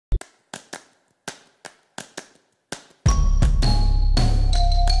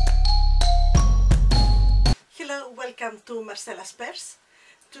welcome to Marcela's Purse.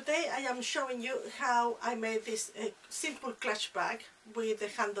 Today I am showing you how I made this simple clutch bag with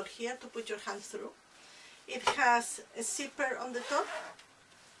a handle here to put your hand through. It has a zipper on the top,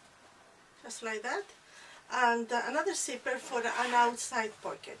 just like that, and another zipper for an outside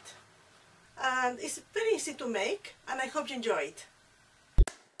pocket. And it's very easy to make, and I hope you enjoy it.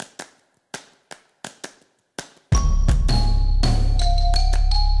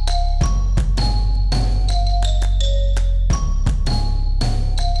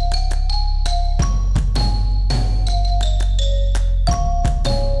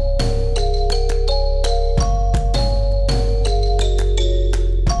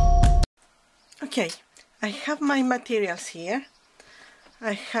 Okay, I have my materials here.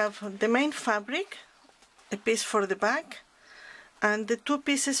 I have the main fabric, a piece for the back, and the two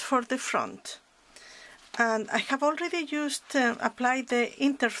pieces for the front. And I have already applied the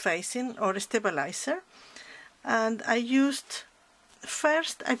interfacing or stabilizer. And I used,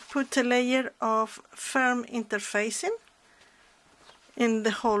 first I put a layer of firm interfacing in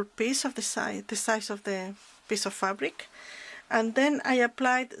the whole piece of the size of the piece of fabric. And then I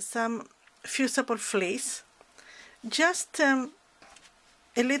applied some fusible fleece, just a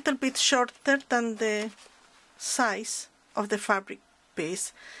little bit shorter than the size of the fabric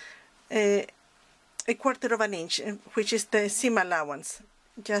piece, a quarter of an inch, which is the seam allowance,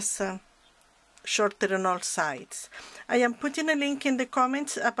 just shorter on all sides. I am putting a link in the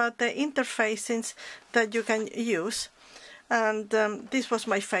comments about the interfacings that you can use, and this was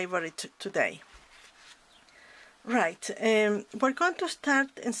my favorite today. Right, we're going to start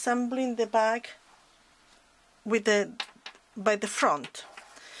assembling the bag with by the front.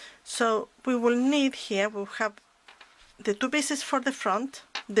 So we will need here, we'll have the two pieces for the front,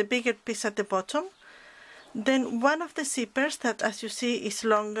 the bigger piece at the bottom, then one of the zippers that, as you see, is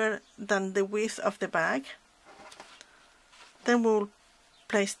longer than the width of the bag. Then we'll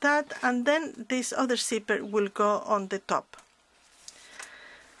place that, and then this other zipper will go on the top.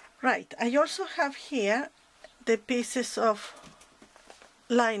 Right, I also have here the pieces of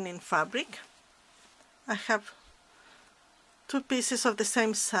lining fabric. I have two pieces of the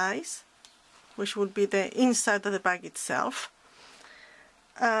same size, which will be the inside of the bag itself,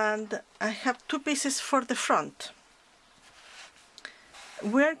 and I have two pieces for the front.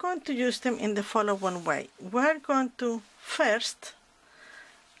 We're going to use them in the following way. We're going to first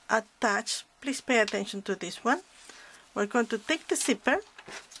attach, please pay attention to this one, we're going to take the zipper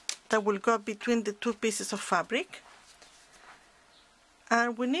that will go between the two pieces of fabric,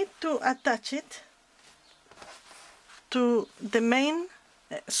 and we need to attach it to the main,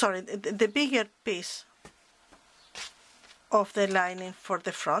 the bigger piece of the lining for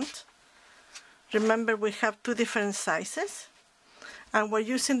the front. Remember, we have two different sizes, and we're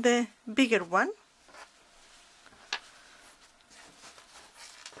using the bigger one.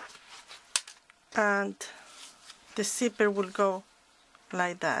 And the zipper will go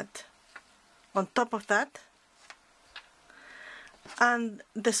like that on top of that, and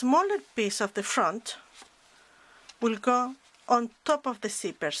the smaller piece of the front will go on top of the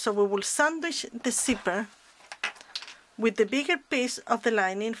zipper. So we will sandwich the zipper with the bigger piece of the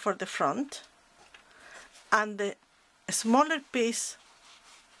lining for the front and the smaller piece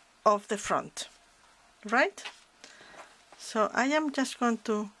of the front, right? So I am just going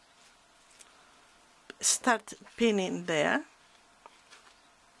to start pinning there.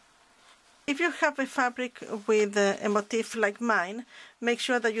 If you have a fabric with a motif like mine, make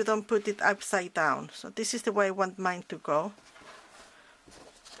sure that you don't put it upside down. So this is the way I want mine to go.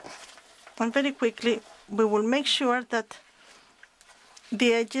 And very quickly we will make sure that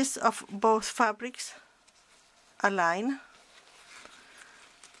the edges of both fabrics align.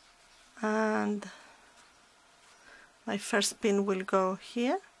 And my first pin will go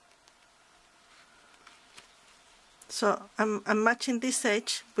here. So I'm matching this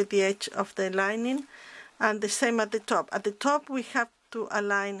edge with the edge of the lining, and the same at the top. At the top we have to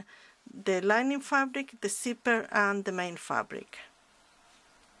align the lining fabric, the zipper, and the main fabric.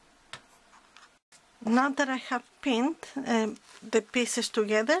 Now that I have pinned the pieces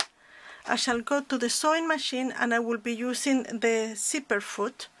together, I shall go to the sewing machine, and I will be using the zipper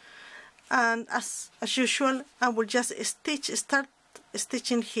foot. And as usual, I will just start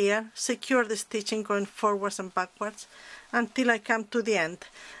stitching here, secure the stitching going forwards and backwards until I come to the end,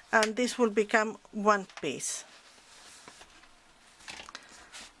 and this will become one piece.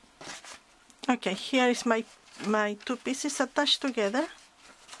 Okay, here is my two pieces attached together,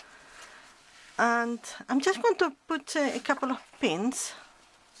 and I'm just going to put a couple of pins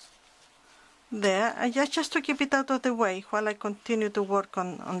there, just to keep it out of the way while I continue to work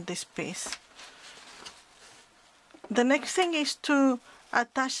on this piece. The next thing is to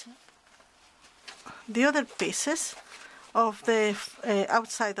attach the other pieces of the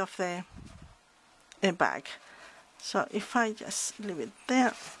outside of the bag. So if I just leave it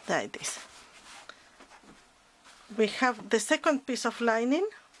there, there it is. We have the second piece of lining,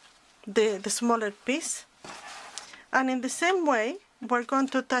 the smaller piece, and in the same way we're going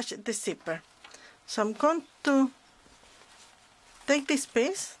to attach the zipper. So I'm going to take this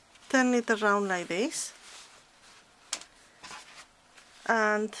piece, turn it around like this,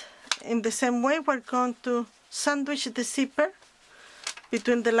 and in the same way we're going to sandwich the zipper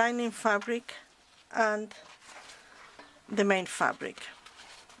between the lining fabric and the main fabric.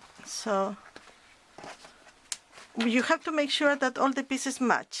 So you have to make sure that all the pieces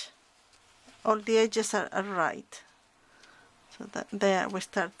match, all the edges are right. So that there, we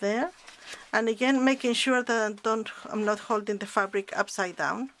start there, and again making sure that I'm not holding the fabric upside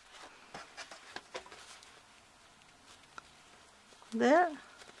down. There,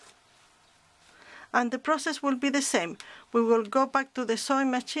 and the process will be the same. We will go back to the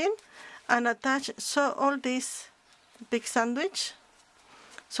sewing machine and attach all this big sandwich,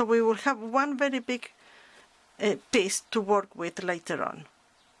 so we will have one very big piece to work with later on.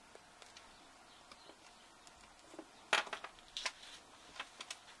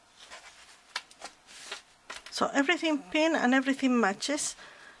 So everything pin and everything matches,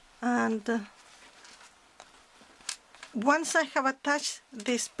 and once I have attached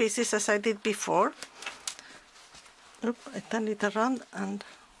these pieces as I did before, I turn it around and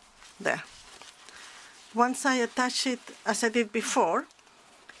there. Once I attach it as I did before,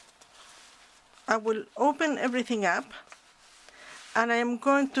 I will open everything up, and I am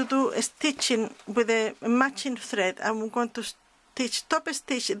going to do a stitching with a matching thread. I'm going to stitch top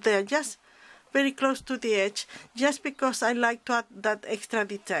stitch there, just very close to the edge, just because I like to add that extra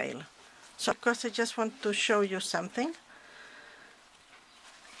detail. So of course I just want to show you something.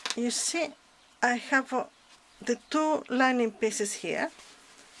 You see, I have the two lining pieces here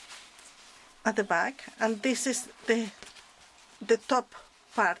at the back, and this is the top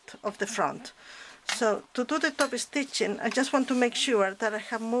part of the front. So to do the top stitching, I just want to make sure that I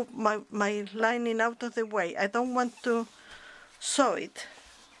have moved my lining out of the way. I don't want to sew it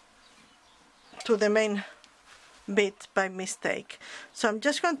to the main bit by mistake. So I'm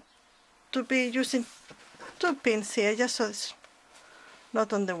just going to be using two pins here, just so it's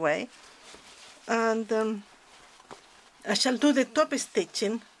not on the way. And I shall do the top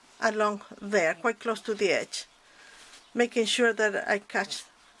stitching along there, quite close to the edge, making sure that I catch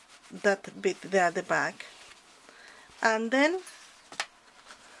that bit there at the back. And then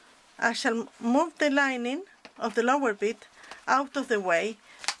I shall move the lining of the lower bit out of the way,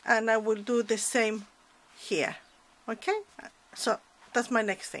 and I will do the same here. Okay, so that's my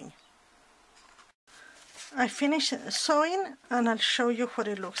next thing. I finished sewing, and I'll show you what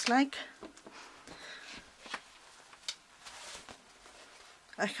it looks like.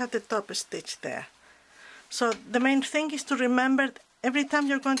 I have the top stitch there. So the main thing is to remember, every time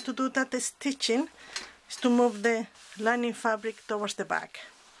you're going to do that stitching, is to move the lining fabric towards the back.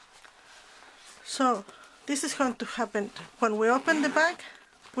 So this is going to happen when we open the bag.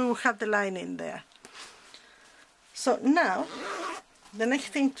 We will have the lining there. So now the next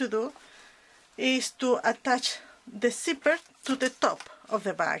thing to do is to attach the zipper to the top of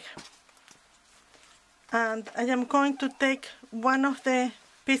the bag, and I am going to take one of the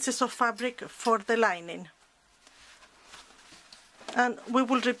pieces of fabric for the lining, and we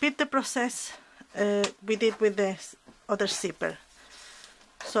will repeat the process we did with the other zipper.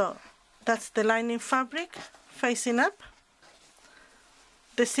 So that's the lining fabric facing up,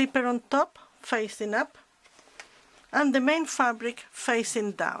 the zipper on top facing up, and the main fabric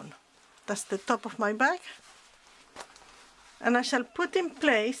facing down. That's the top of my bag, and I shall put in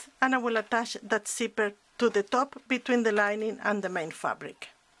place, and I will attach that zipper to the top between the lining and the main fabric.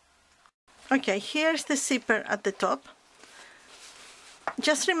 Okay, here's the zipper at the top.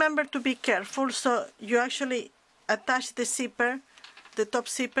 Just remember to be careful, so you actually attach the zipper, the top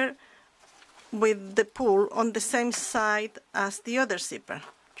zipper, with the pull on the same side as the other zipper.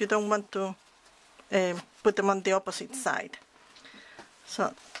 You don't want to put them on the opposite side.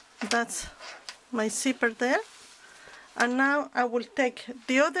 So that's my zipper there, and now I will take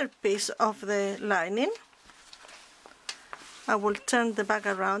the other piece of the lining. I will turn the bag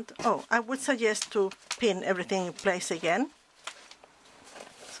around. Oh, I would suggest to pin everything in place again.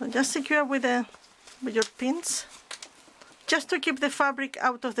 So just secure with your pins, just to keep the fabric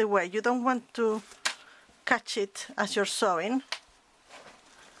out of the way. You don't want to catch it as you're sewing.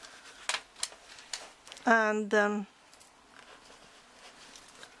 And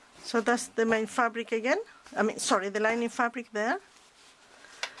so that's the main fabric again. the lining fabric there,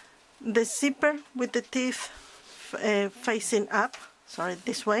 the zipper with the teeth facing up,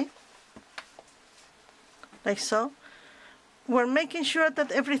 this way, like so. We're making sure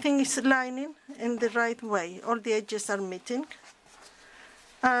that everything is lining in the right way, all the edges are meeting,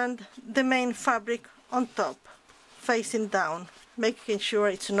 and the main fabric on top, facing down, making sure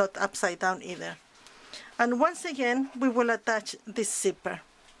it's not upside down either. And once again, we will attach this zipper.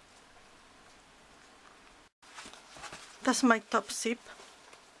 That's my top zip.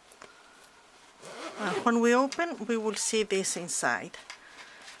 When we open, we will see this inside.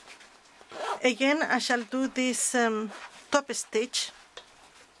 Again, I shall do this top stitch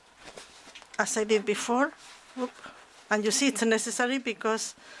as I did before. Oop. And you see it's necessary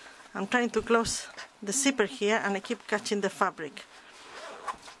because I'm trying to close the zipper here and I keep catching the fabric.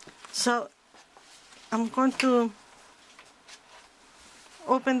 So I'm going to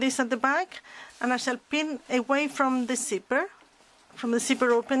open this at the back, and I shall pin away from the zipper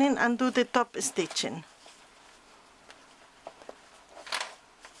opening, and do the top stitching.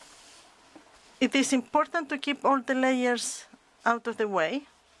 It is important to keep all the layers out of the way,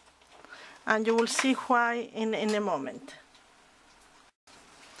 and you will see why in a moment.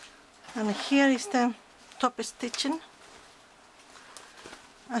 And here is the top stitching.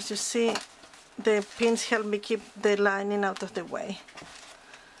 As you see, the pins help me keep the lining out of the way.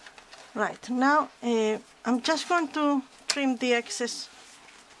 Right, now I'm just going to trim the excess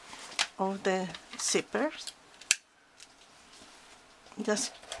of the zippers.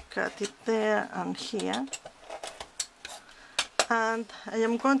 Just cut it there and here. And I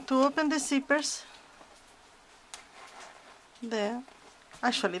am going to open the zippers there.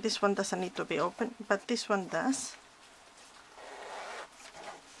 Actually, this one doesn't need to be open, but this one does.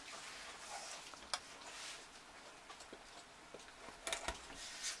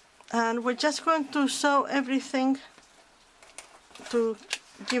 And we're just going to sew everything to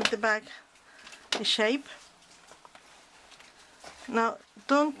give the bag a shape. Now,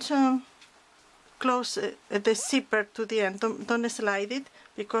 don't close the zipper to the end. Don't slide it,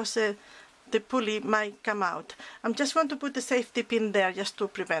 because the pulley might come out. I'm just going to put the safety pin there just to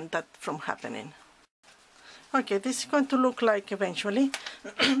prevent that from happening. Okay, this is going to look like eventually.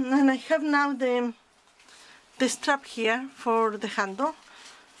 And I have now the strap here for the handle.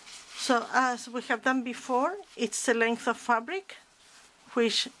 So as we have done before, it's a length of fabric,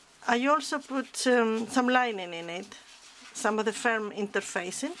 which I also put some lining in it, some of the firm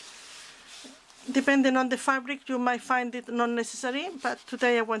interfacing. Depending on the fabric, you might find it not necessary, but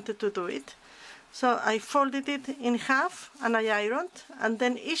today I wanted to do it. So I folded it in half and I ironed, and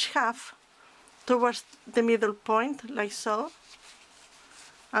then each half towards the middle point, like so,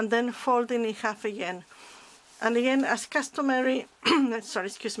 and then folding in half again. And again, as customary, sorry,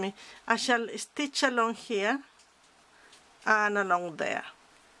 excuse me, I shall stitch along here and along there.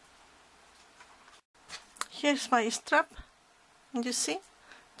 Here's my strap, and you see,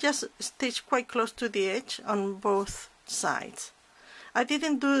 just stitch quite close to the edge on both sides. I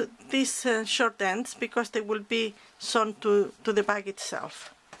didn't do these short ends because they will be sewn to the bag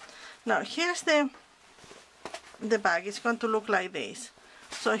itself. Now here's the bag. It's going to look like this.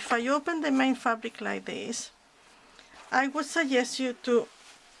 So if I open the main fabric like this, I would suggest you to,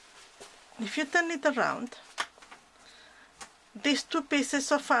 if you turn it around, these two pieces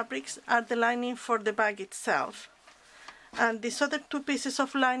of fabrics are the lining for the bag itself, and these other two pieces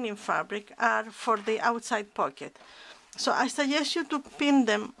of lining fabric are for the outside pocket. So I suggest you to pin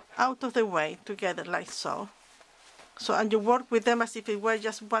them out of the way together like so. And you work with them as if it were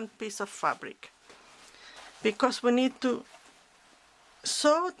just one piece of fabric, because we need to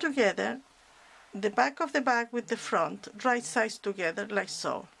sew together the back of the bag with the front, right sides together, like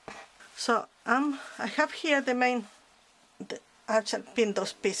so. So I have here the main, I shall pin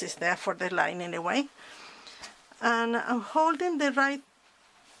those pieces there for the lining away. And I'm holding the right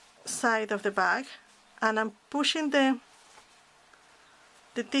side of the bag, and I'm pushing the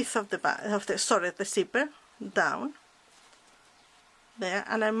teeth of the bag, the zipper down there,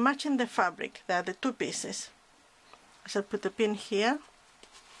 and I'm matching the fabric there, the two pieces. I shall put the pin here,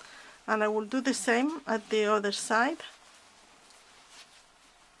 and I will do the same at the other side.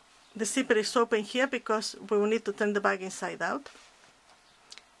 The zipper is open here because we will need to turn the bag inside out.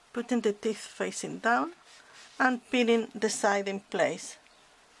 Putting the teeth facing down and pinning the side in place.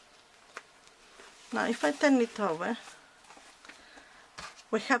 Now if I turn it over,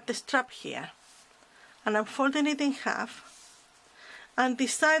 we have the strap here, and I'm folding it in half, and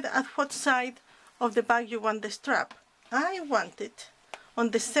decide at what side of the bag you want the strap. I want it on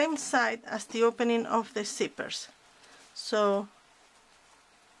the same side as the opening of the zippers, so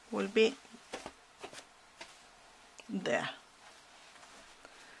will be there.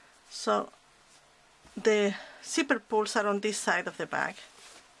 So the zipper pulls are on this side of the bag.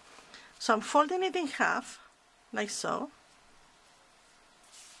 So I'm folding it in half, like so,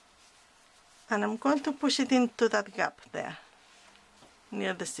 and I'm going to push it into that gap there,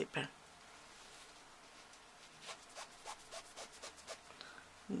 near the zipper.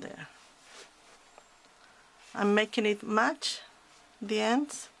 There. I'm making it match the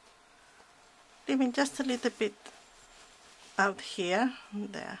ends, leaving just a little bit out here,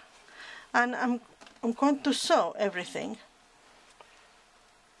 there. And I'm going to sew everything.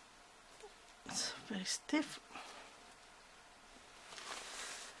 It's very stiff.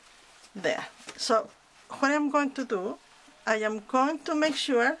 There. So what I'm going to do, I am going to make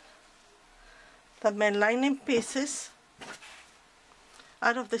sure that my lining pieces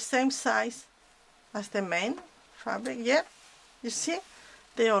are of the same size as the main fabric. Yeah, you see,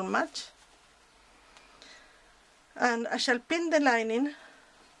 they all match. And I shall pin the lining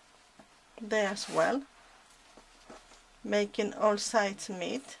there as well, making all sides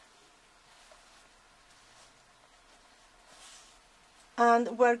meet.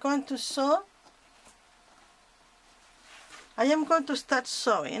 And we're going to sew. I am going to start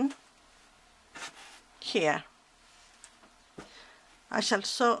sewing here. I shall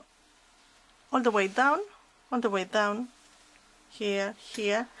sew all the way down, here,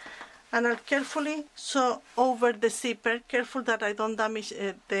 here, and I'll carefully sew over the zipper, careful that I don't damage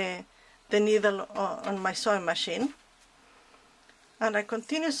the needle on my sewing machine. And I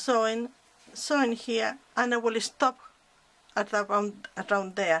continue sewing here, and I will stop at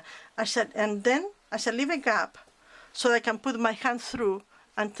around there. And then I shall leave a gap so that I can put my hand through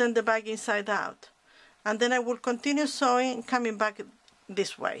and turn the bag inside out. And then I will continue sewing, coming back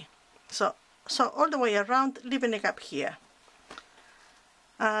this way. So all the way around, leaving a gap here.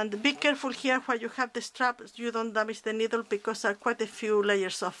 And be careful here where you have the strap, you don't damage the needle because there are quite a few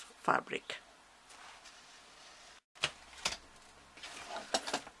layers of fabric.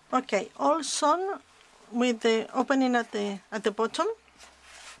 Okay, all sewn with the opening at the bottom.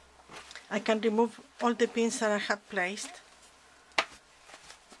 I can remove all the pins that I have placed.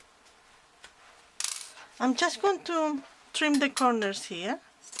 I'm just going to trim the corners here.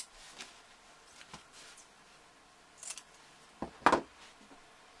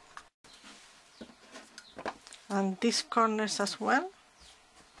 And these corners as well.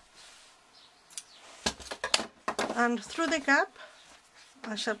 And through the gap,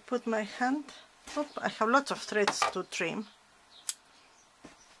 I shall put my hand. Oh, I have lots of threads to trim.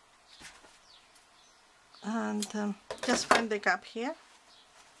 And just find the gap here.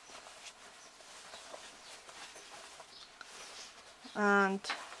 And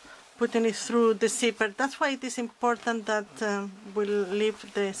putting it through the zipper. That's why it is important that we'll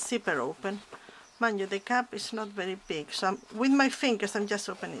leave the zipper open. Mind you, the gap is not very big, so with my fingers I'm just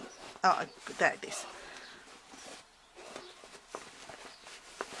opening it. Oh, there it is.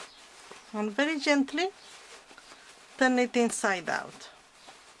 And very gently turn it inside out.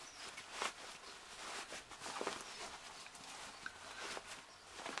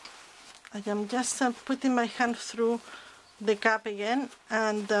 I am just putting my hand through the gap again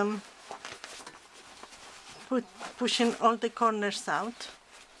and pushing all the corners out.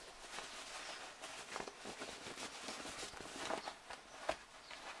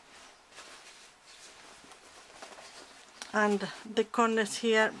 And the corners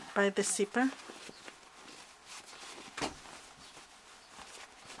here by the zipper.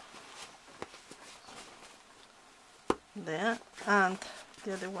 There, and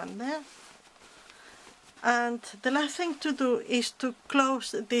the other one there. And the last thing to do is to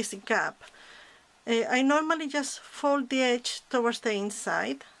close this gap. I normally just fold the edge towards the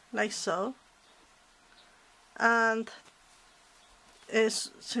inside, like so. And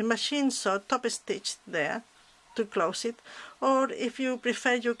machine sew, top stitch there to close it, or if you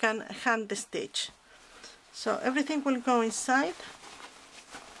prefer you can hand stitch. So everything will go inside,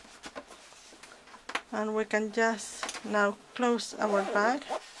 and we can just now close our bag,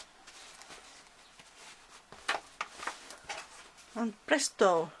 and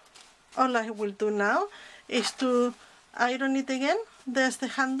presto, all I will do now is to iron it again. There's the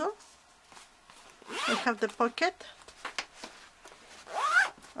handle, we have the pocket,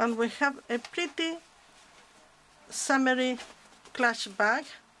 and we have a pretty summery clutch bag.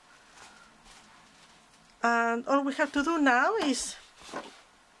 And all we have to do now is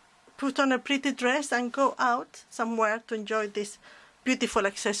put on a pretty dress and go out somewhere to enjoy this beautiful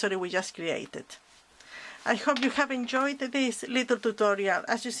accessory we just created. I hope you have enjoyed this little tutorial.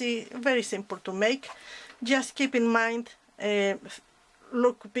 As you see, very simple to make. Just keep in mind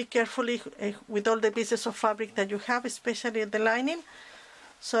be carefully with all the pieces of fabric that you have, especially the lining,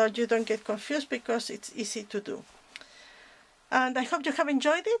 so you don't get confused, because it's easy to do. And I hope you have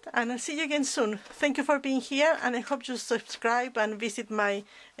enjoyed it, and I'll see you again soon. Thank you for being here, and I hope you subscribe and visit my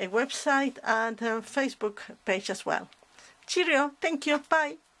website and Facebook page as well. Cheerio, thank you,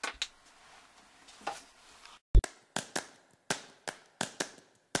 bye.